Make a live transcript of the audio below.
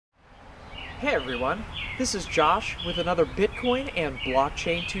Hey everyone, this is Josh with another Bitcoin and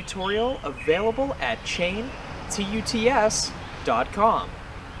blockchain tutorial available at chaintuts.com.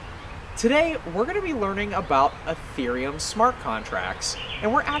 Today we're going to be learning about Ethereum smart contracts,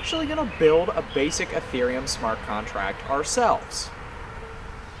 and we're actually going to build a basic Ethereum smart contract ourselves.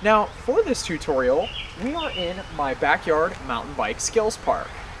 Now for this tutorial, we are in my backyard mountain bike skills park.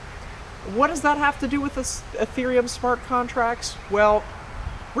 What does that have to do with Ethereum smart contracts? Well,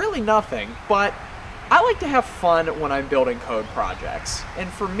 really nothing, but I like to have fun when I'm building code projects. And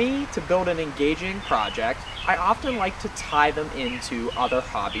for me to build an engaging project, I often like to tie them into other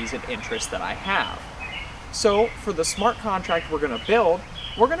hobbies and interests that I have. So for the smart contract we're going to build,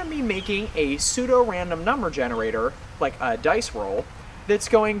 we're going to be making a pseudo-random number generator, like a dice roll, that's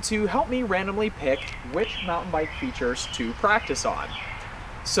going to help me randomly pick which mountain bike features to practice on.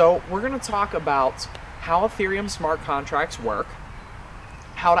 So we're going to talk about how Ethereum smart contracts work,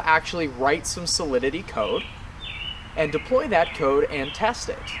 how to actually write some Solidity code, and deploy that code and test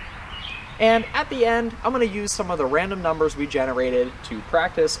it. And at the end, I'm going to use some of the random numbers we generated to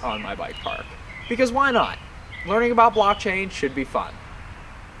practice on my bike park. Because why not? Learning about blockchain should be fun.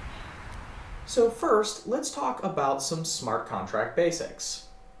 So first, let's talk about some smart contract basics.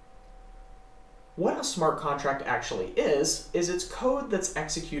 What a smart contract actually is it's code that's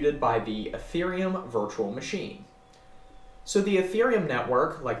executed by the Ethereum virtual machine. So the Ethereum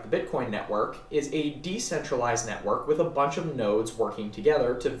network, like the Bitcoin network, is a decentralized network with a bunch of nodes working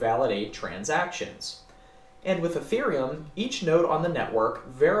together to validate transactions. And with Ethereum, each node on the network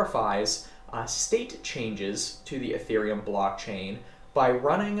verifies state changes to the Ethereum blockchain by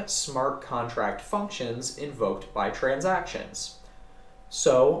running smart contract functions invoked by transactions.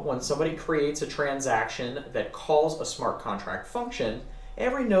 So when somebody creates a transaction that calls a smart contract function,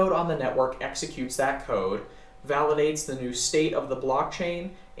 every node on the network executes that code, validates the new state of the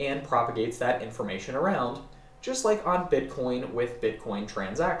blockchain, and propagates that information around, just like on Bitcoin with Bitcoin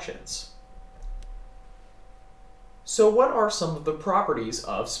transactions. So what are some of the properties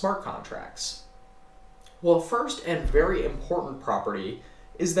of smart contracts? Well, first and very important property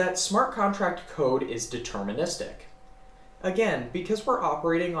is that smart contract code is deterministic. Again, because we're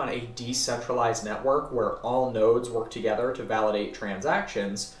operating on a decentralized network where all nodes work together to validate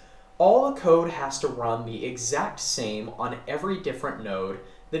transactions, all the code has to run the exact same on every different node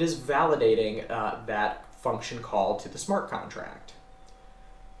that is validating that function call to the smart contract.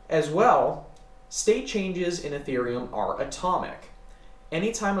 As well, state changes in Ethereum are atomic.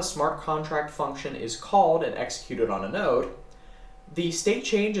 Anytime a smart contract function is called and executed on a node, the state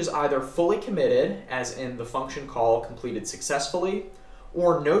change is either fully committed, as in the function call completed successfully,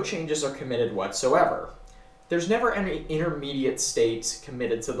 or no changes are committed whatsoever. There's never any intermediate states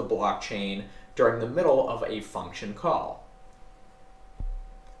committed to the blockchain during the middle of a function call.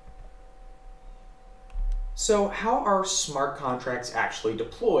 So how are smart contracts actually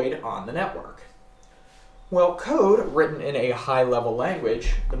deployed on the network? Well, code written in a high-level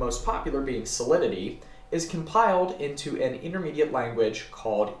language, the most popular being Solidity, is compiled into an intermediate language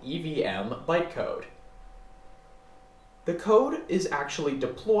called EVM bytecode. The code is actually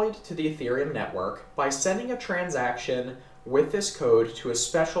deployed to the Ethereum network by sending a transaction with this code to a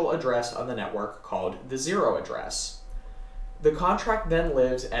special address on the network called the zero address. The contract then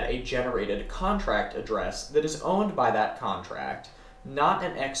lives at a generated contract address that is owned by that contract, not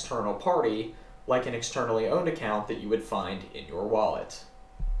an external party like an externally owned account that you would find in your wallet.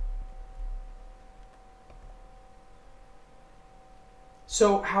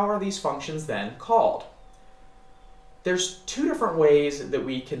 So how are these functions then called? There's two different ways that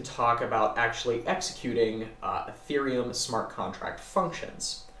we can talk about actually executing Ethereum smart contract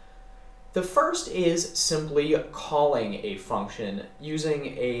functions. The first is simply calling a function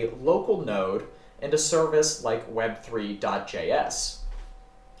using a local node and a service like web3.js.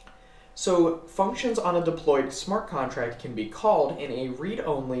 So functions on a deployed smart contract can be called in a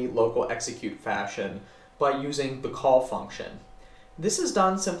read-only local execute fashion by using the call function. This is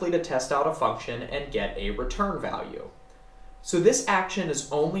done simply to test out a function and get a return value. So this action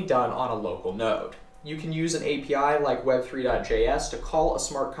is only done on a local node. You can use an API like web3.js to call a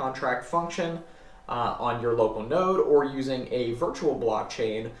smart contract function on your local node, or using a virtual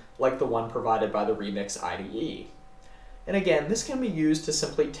blockchain like the one provided by the Remix IDE. And again, this can be used to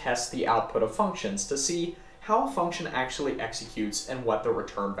simply test the output of functions to see how a function actually executes and what the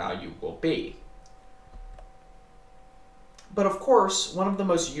return value will be. But of course, one of the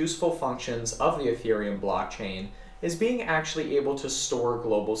most useful functions of the Ethereum blockchain is being actually able to store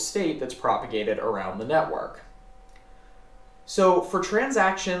global state that's propagated around the network. So for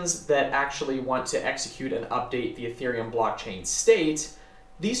transactions that actually want to execute and update the Ethereum blockchain state,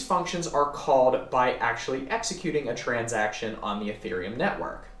 These functions are called by actually executing a transaction on the Ethereum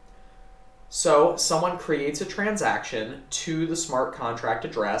network. So someone creates a transaction to the smart contract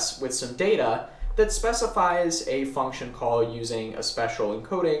address with some data that specifies a function call using a special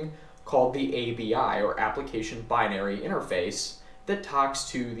encoding called the ABI, or Application Binary Interface, that talks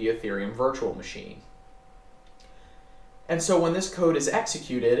to the Ethereum virtual machine. And so when this code is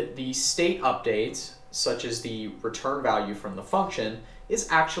executed, the state updates, such as the return value from the function, is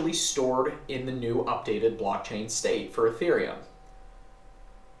actually stored in the new updated blockchain state for Ethereum.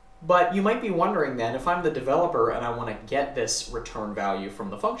 But you might be wondering then, if I'm the developer and I want to get this return value from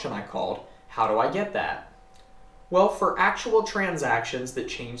the function I called, how do I get that? Well, for actual transactions that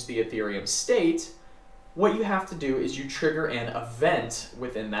change the Ethereum state, what you have to do is you trigger an event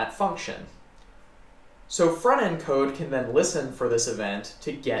within that function. So front-end code can then listen for this event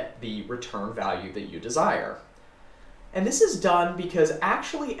to get the return value that you desire. And this is done because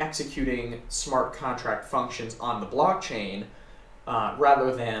actually executing smart contract functions on the blockchain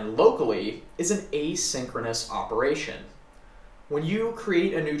rather than locally is an asynchronous operation. When you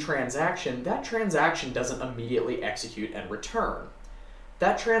create a new transaction, that transaction doesn't immediately execute and return.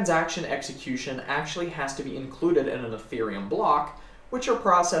 That transaction execution actually has to be included in an Ethereum block, which are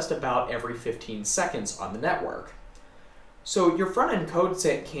processed about every 15 seconds on the network. So your front-end code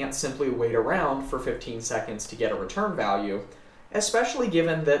can't simply wait around for 15 seconds to get a return value, especially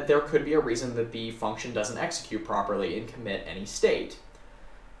given that there could be a reason that the function doesn't execute properly and commit any state.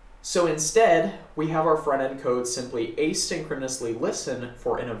 So instead, we have our front-end code simply asynchronously listen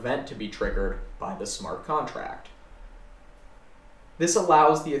for an event to be triggered by the smart contract. This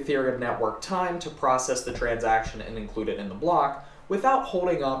allows the Ethereum network time to process the transaction and include it in the block without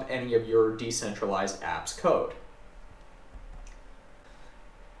holding up any of your decentralized app's code.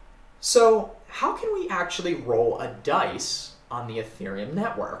 So how can we actually roll a dice on the Ethereum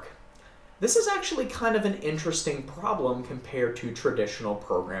network? This is actually kind of an interesting problem compared to traditional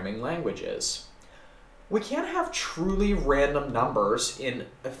programming languages. We can't have truly random numbers in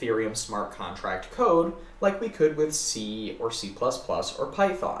Ethereum smart contract code like we could with C or C++ or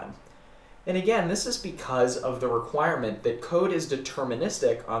Python. And again, this is because of the requirement that code is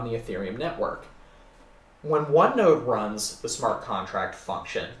deterministic on the Ethereum network. When one node runs the smart contract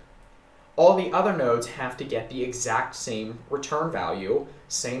function, all the other nodes have to get the exact same return value,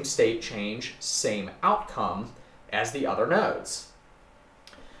 same state change, same outcome as the other nodes.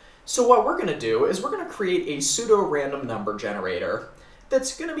 So what we're going to do is we're going to create a pseudo-random number generator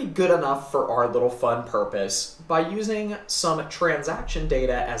that's going to be good enough for our little fun purpose by using some transaction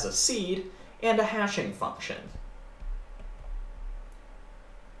data as a seed and a hashing function.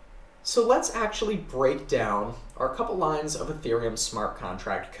 So let's actually break down our couple lines of Ethereum smart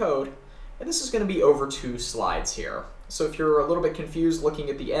contract code, and this is going to be over 2 slides here. So if you're a little bit confused looking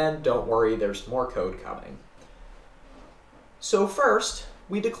at the end, don't worry, there's more code coming. So first,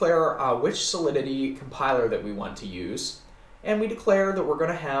 we declare which Solidity compiler that we want to use, and we declare that we're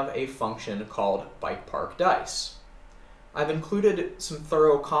going to have a function called BikeParkDice. I've included some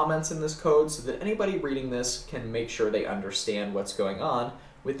thorough comments in this code so that anybody reading this can make sure they understand what's going on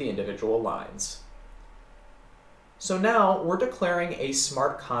with the individual lines. So now we're declaring a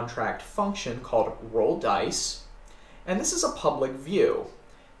smart contract function called rollDice, and this is a public view.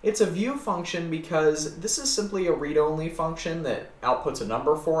 It's a view function because this is simply a read-only function that outputs a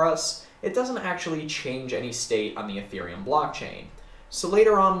number for us. It doesn't actually change any state on the Ethereum blockchain. So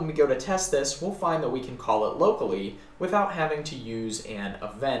later on when we go to test this, we'll find that we can call it locally without having to use an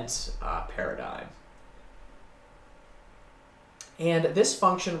event paradigm. And this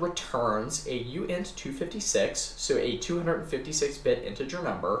function returns a uint256, so a 256-bit integer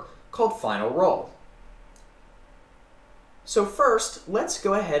number called final roll. So first, let's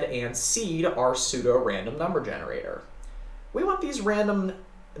go ahead and seed our pseudo-random number generator. We want these random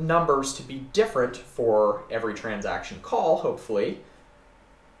numbers to be different for every transaction call, hopefully.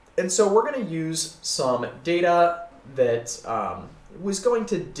 And so we're going to use some data that was going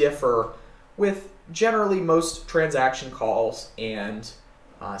to differ with generally most transaction calls and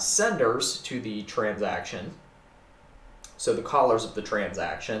senders to the transaction, so the callers of the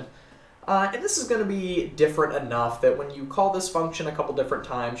transaction. And this is going to be different enough that when you call this function a couple different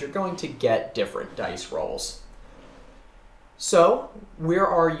times, you're going to get different dice rolls. So we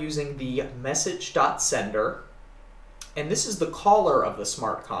are using the message.sender, and this is the caller of the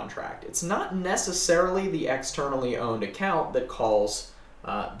smart contract. It's not necessarily the externally owned account that calls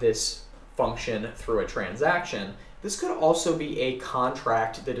this function through a transaction. This could also be a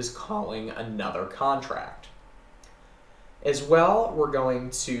contract that is calling another contract. As well, we're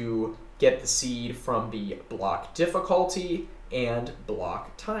going to get the seed from the block difficulty and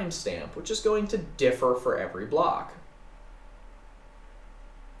block timestamp, which is going to differ for every block.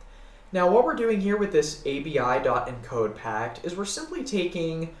 Now what we're doing here with this ABI.encode pact is we're simply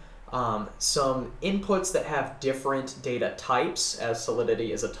taking some inputs that have different data types, as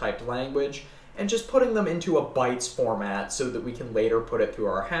Solidity is a typed language, and just putting them into a bytes format so that we can later put it through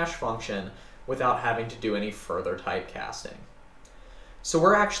our hash function without having to do any further typecasting. So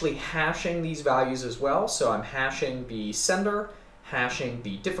we're actually hashing these values as well. So I'm hashing the sender, hashing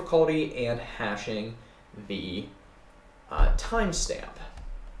the difficulty, and hashing the timestamp.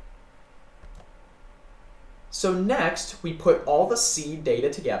 So next, we put all the seed data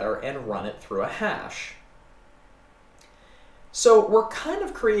together and run it through a hash. So we're kind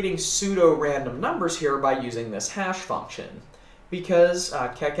of creating pseudo-random numbers here by using this hash function. Because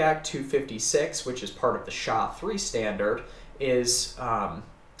Keccak 256, which is part of the SHA-3 standard, is a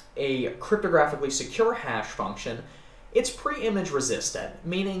cryptographically secure hash function, it's pre-image resistant,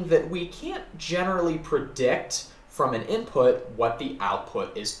 meaning that we can't generally predict from an input what the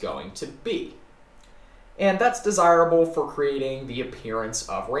output is going to be. And that's desirable for creating the appearance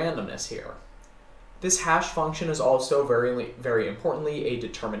of randomness here. This hash function is also very importantly a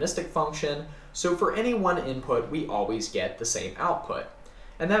deterministic function, so for any one input we always get the same output.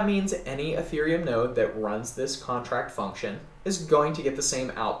 And that means any Ethereum node that runs this contract function is going to get the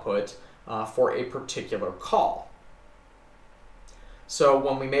same output for a particular call. So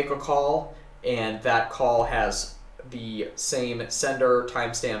when we make a call and that call has the same sender,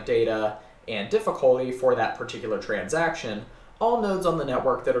 timestamp data, and difficulty for that particular transaction, all nodes on the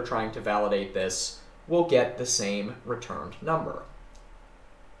network that are trying to validate this will get the same returned number.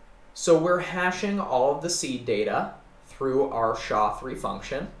 So we're hashing all of the seed data through our SHA-3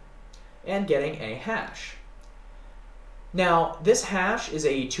 function and getting a hash. Now, this hash is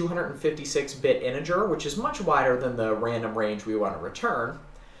a 256-bit integer, which is much wider than the random range we want to return.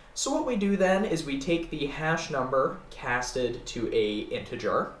 So what we do then is we take the hash number casted to an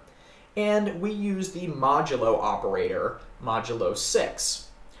integer, and we use the modulo operator, modulo 6.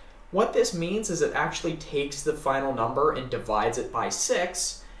 What this means is it actually takes the final number and divides it by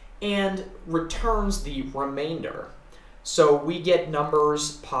 6 and returns the remainder. So we get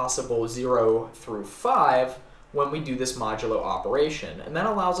numbers possible 0 through 5 when we do this modulo operation, and that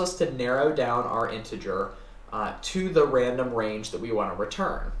allows us to narrow down our integer to the random range that we want to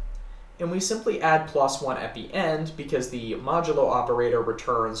return. And we simply add +1 at the end because the modulo operator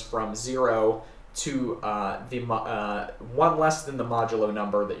returns from 0 to one less than the modulo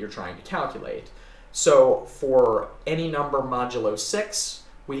number that you're trying to calculate. So for any number modulo 6,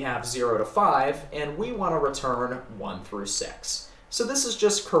 we have 0 to 5, and we want to return 1 through 6. So this is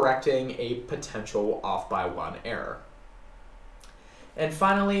just correcting a potential off by 1 error. And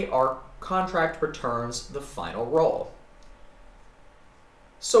finally, our contract returns the final roll.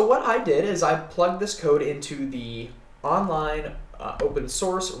 So what I did is I plugged this code into the online open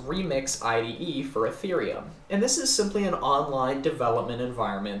source Remix IDE for Ethereum. And this is simply an online development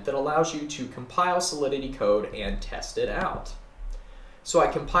environment that allows you to compile Solidity code and test it out. So I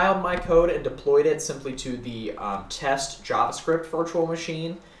compiled my code and deployed it simply to the test JavaScript virtual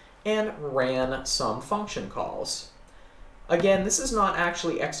machine and ran some function calls. Again, this is not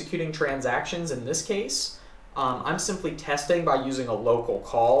actually executing transactions in this case. I'm simply testing by using a local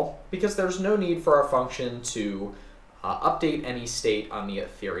call because there's no need for our function to update any state on the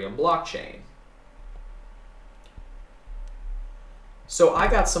Ethereum blockchain. So I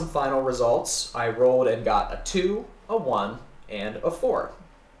got some final results. I rolled and got a 2, a 1, and a 4.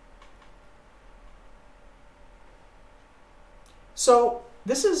 So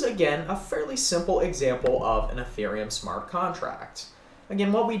this is, again, a fairly simple example of an Ethereum smart contract.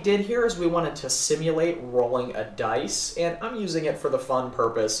 Again, what we did here is we wanted to simulate rolling a dice, and I'm using it for the fun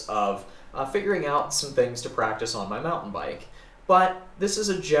purpose of figuring out some things to practice on my mountain bike. But this is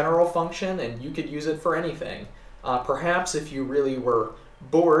a general function, and you could use it for anything. Perhaps if you really were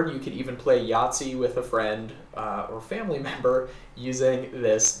bored, you could even play Yahtzee with a friend or family member using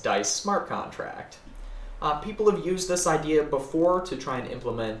this dice smart contract. People have used this idea before to try and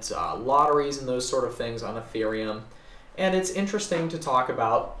implement lotteries and those sort of things on Ethereum. And it's interesting to talk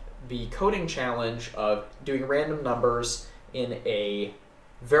about the coding challenge of doing random numbers in a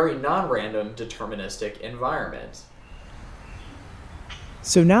very non-random deterministic environment.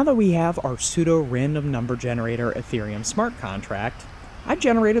 So now that we have our pseudo-random number generator Ethereum smart contract, I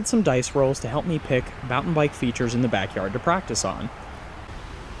generated some dice rolls to help me pick mountain bike features in the backyard to practice on.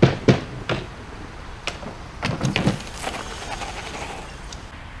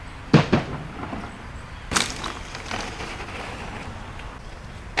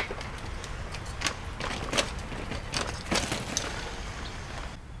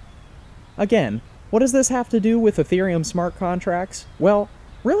 Again, what does this have to do with Ethereum smart contracts? Well,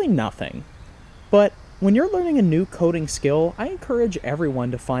 really nothing. But when you're learning a new coding skill, I encourage everyone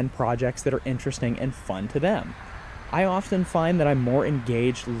to find projects that are interesting and fun to them. I often find that I'm more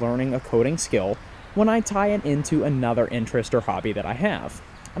engaged learning a coding skill when I tie it into another interest or hobby that I have,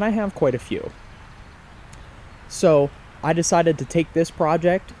 and I have quite a few. So I decided to take this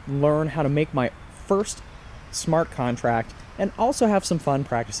project, learn how to make my first smart contract, and also have some fun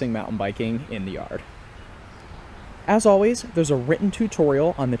practicing mountain biking in the yard. As always, there's a written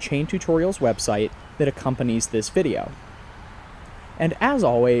tutorial on the Chain Tutorials website that accompanies this video. And as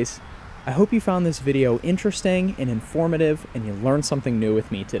always, I hope you found this video interesting and informative and you learned something new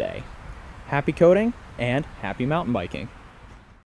with me today. Happy coding and happy mountain biking!